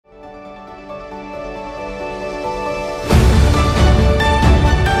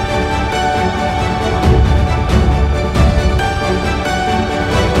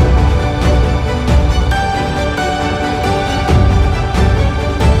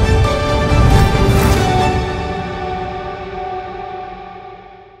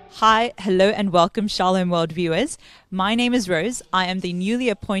Hi, hello and welcome Shalom World viewers. My name is Rose. I am the newly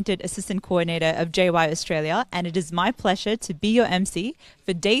appointed Assistant Coordinator of JY Australia, and it is my pleasure to be your MC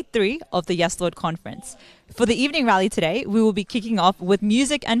for Day 3 of the Yes Lord Conference. For the evening rally today, we will be kicking off with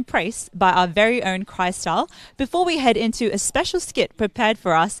music and praise by our very own Christ Style before we head into a special skit prepared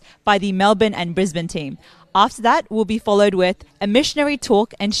for us by the Melbourne and Brisbane team. After that, we'll be followed with a missionary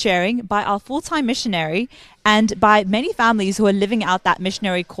talk and sharing by our full-time missionary and by many families who are living out that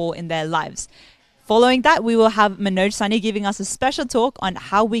missionary call in their lives. Following that, we will have Manoj Sani giving us a special talk on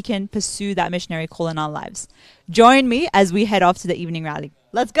how we can pursue that missionary call in our lives. Join me as we head off to the evening rally.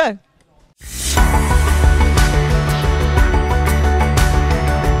 Let's go.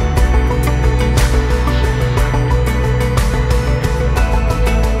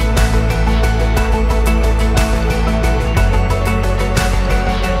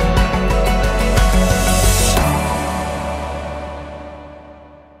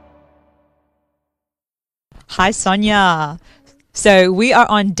 Hi, Sonia. So we are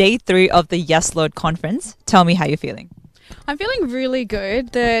on day 3 of the Yes Lord Conference. Tell me how you're feeling. I'm feeling really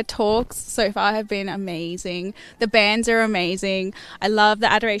good. The talks so far have been amazing. The bands are amazing. I love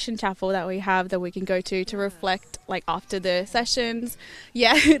the adoration chapel that we have that we can go to reflect like after the sessions.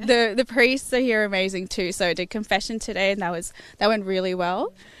 Yeah, the priests are here amazing too. So I did confession today and that went really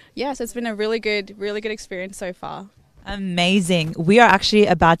well. Yeah, so it's been a really good experience so far. Amazing. We are actually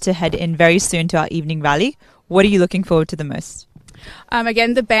about to head in very soon to our evening rally. What are you looking forward to the most?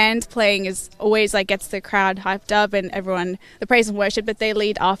 Again, the band playing is always like gets the crowd hyped up and everyone, the praise and worship that they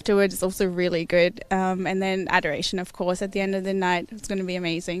lead afterwards is also really good. And then adoration, of course, at the end of the night. It's going to be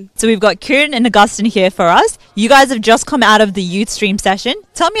amazing. So we've got Kieran and Augustine here for us. You guys have just come out of the youth stream session.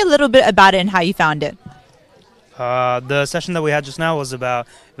 Tell me a little bit about it and how you found it. The session that we had just now was about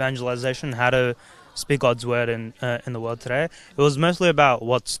evangelization, how to speak God's word in the world today. It was mostly about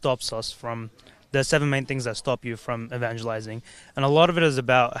what stops us from the 7 main things that stop you from evangelizing. And a lot of it is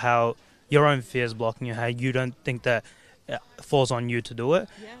about how your own fear is blocking you, how you don't think that it falls on you to do it.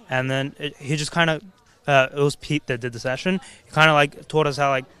 Yeah. And then he just kind of, it was Pete that did the session. He kind of like taught us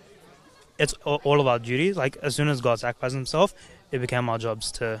how like it's all of our duties. Like as soon as God sacrificed himself, it became our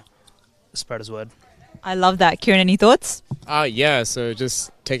jobs to spread his word. I love that. Kieran, any thoughts? Yeah, so just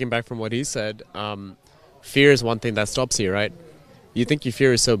taking back from what he said, fear is one thing that stops you, right? You think your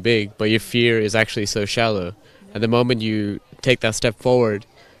fear is so big, but your fear is actually so shallow. And the moment you take that step forward,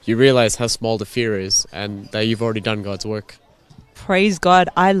 you realize how small the fear is and that you've already done God's work. Praise God.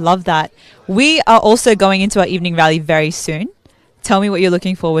 I love that. We are also going into our evening rally very soon. Tell me what you're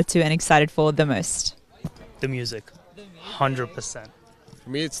looking forward to and excited for the most. The music. 100%. For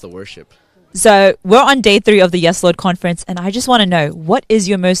me, it's the worship. So we're on day 3 of the Yes Lord Conference, and I just want to know, what is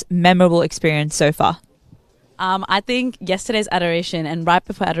your most memorable experience so far? I think yesterday's adoration and right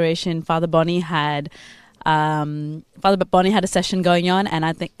before adoration, Father Bonnie had a session going on, and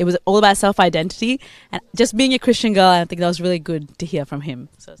I think it was all about self-identity and just being a Christian girl. I think that was really good to hear from him.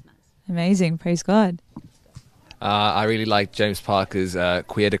 So it's nice. Amazing. Praise God. I really liked James Parker's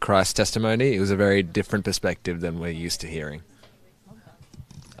Queer to Christ testimony. It was a very different perspective than we're used to hearing.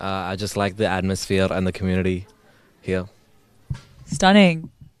 I just like the atmosphere and the community here. Stunning.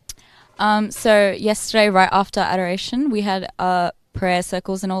 So yesterday, right after adoration, we had prayer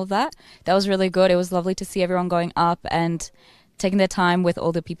circles and all of that. That was really good. It was lovely to see everyone going up and taking their time with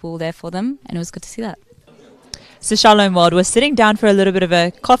all the people there for them, and it was good to see that. So Shalom World, we're sitting down for a little bit of a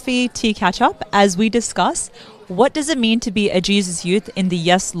coffee, tea catch-up as we discuss what does it mean to be a Jesus youth in the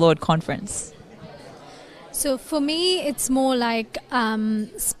Yes Lord Conference. So for me, it's more like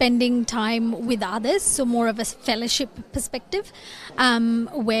spending time with others, so more of a fellowship perspective,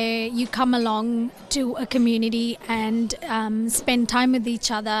 where you come along to a community and spend time with each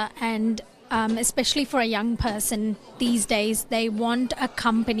other. And especially for a young person these days, they want a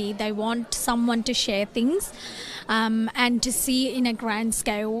company, they want someone to share things, and to see in a grand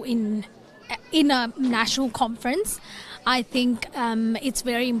scale in a national conference. I think it's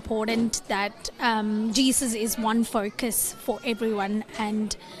very important that Jesus is one focus for everyone,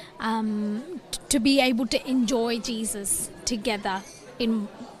 and to be able to enjoy Jesus together in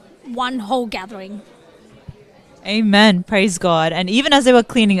one whole gathering. Amen. Praise God. And even as they were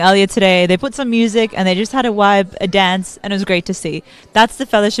cleaning earlier today, they put some music and they just had a vibe, a dance, and it was great to see. That's the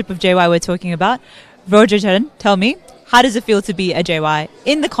fellowship of JY we're talking about. Roger, tell me, how does it feel to be a JY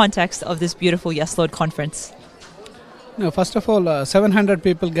in the context of this beautiful Yes Lord Conference? No, first of all, 700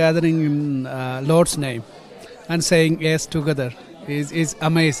 people gathering in Lord's name and saying yes together is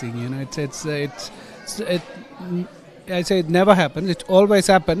amazing. You know, I say it never happens. It always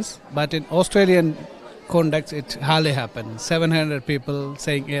happens, but in Australian conducts, it hardly happens. 700 people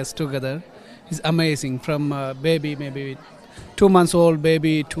saying yes together is amazing. From baby, maybe 2 months old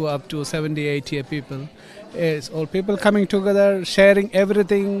baby to up to 70, 80 people. It's all people coming together, sharing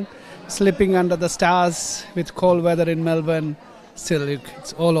everything, sleeping under the stars with cold weather in Melbourne. Still,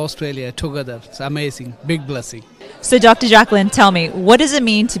 it's all Australia together. It's amazing. Big blessing. So, Dr. Jacqueline, tell me, what does it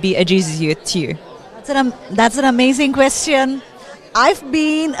mean to be a Jesus youth to you? That's an amazing question. I've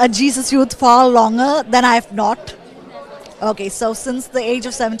been a Jesus youth far longer than I've not. Okay, so since the age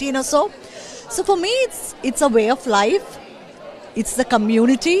of 17 or so. So for me, it's a way of life. It's the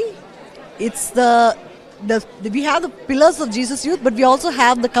community. It's we have the pillars of Jesus Youth, but we also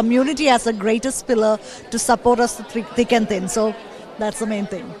have the community as the greatest pillar to support us through thick and thin. So that's the main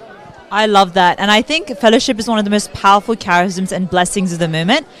thing. I love that. And I think fellowship is one of the most powerful charisms and blessings of the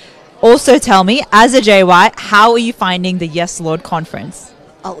movement. Also tell me, as a JY, how are you finding the Yes Lord conference?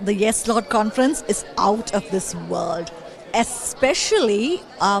 Oh, the Yes Lord conference is out of this world. Especially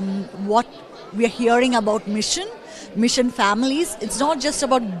what we are hearing about mission families. It's not just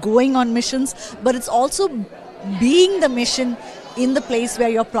about going on missions, but it's also being the mission in the place where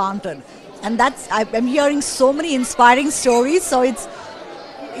you're planted. And I'm hearing so many inspiring stories, so it's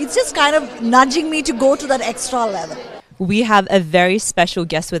just kind of nudging me to go to that extra level. We have a very special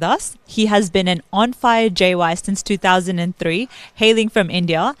guest with us. He has been an on-fire JY since 2003, hailing from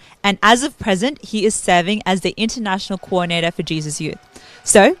India, and as of present, he is serving as the International Coordinator for Jesus Youth.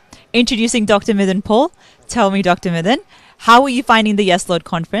 So, introducing Dr. Midhun Paul. Tell me, Dr. Midhun, how are you finding the Yes Lord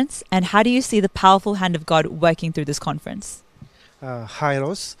conference, and how do you see the powerful hand of God working through this conference? Hi,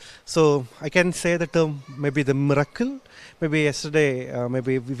 Rose. So I can say that maybe the miracle, maybe yesterday,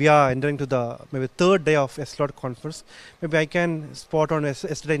 maybe we are entering to the maybe third day of Yes Lord conference. Maybe I can spot on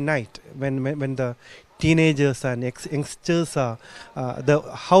yesterday night when the teenagers and youngsters are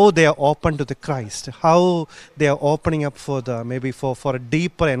how they are open to the Christ, how they are opening up for a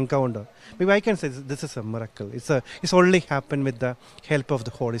deeper encounter. Maybe I can say this is a miracle. It's only happened with the help of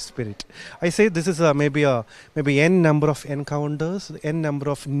the Holy Spirit. I say this is maybe n number of encounters, n number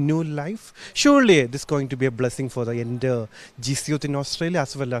of new life. Surely this is going to be a blessing for the entire GC youth in Australia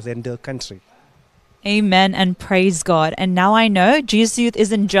as well as the entire country. Amen and praise God. And now I know Jesus Youth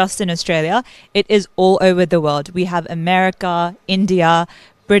isn't just in Australia, it is all over the world. We have America, India,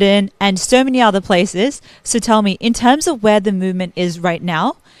 Britain, and so many other places. So tell me, in terms of where the movement is right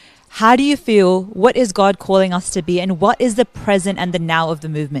now, how do you feel? What is God calling us to be? And what is the present and the now of the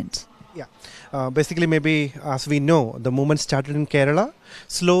movement? Yeah. Basically, maybe as we know, the movement started in Kerala.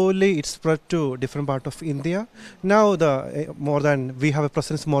 Slowly, it spread to different part of India. Now, we have a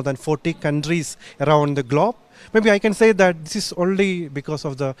presence in more than 40 countries around the globe. Maybe I can say that this is only because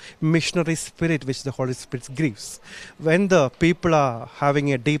of the missionary spirit which the Holy Spirit gives. When the people are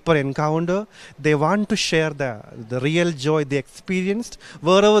having a deeper encounter, they want to share the real joy they experienced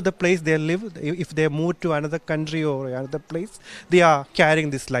wherever the place they live. If they move to another country or another place, they are carrying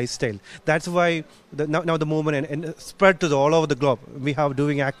this lifestyle. That's why now the movement and spread to all over the globe. We have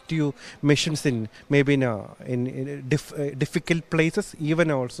doing active missions in difficult places, even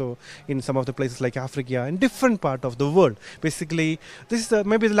also in some of the places like Africa and different part of the world. Basically, this is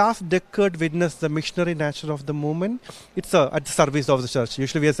maybe the last decade witnessed the missionary nature of the movement. It's at the service of the church.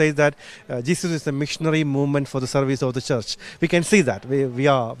 Usually we say that Jesus is a missionary movement for the service of the church. We can see that we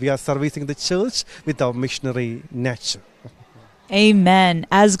are servicing the church with our missionary nature. Amen.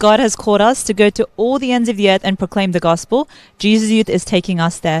 As God has called us to go to all the ends of the earth and proclaim the gospel, Jesus Youth is taking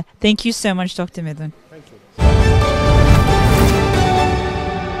us there. Thank you so much, Dr. Midhun.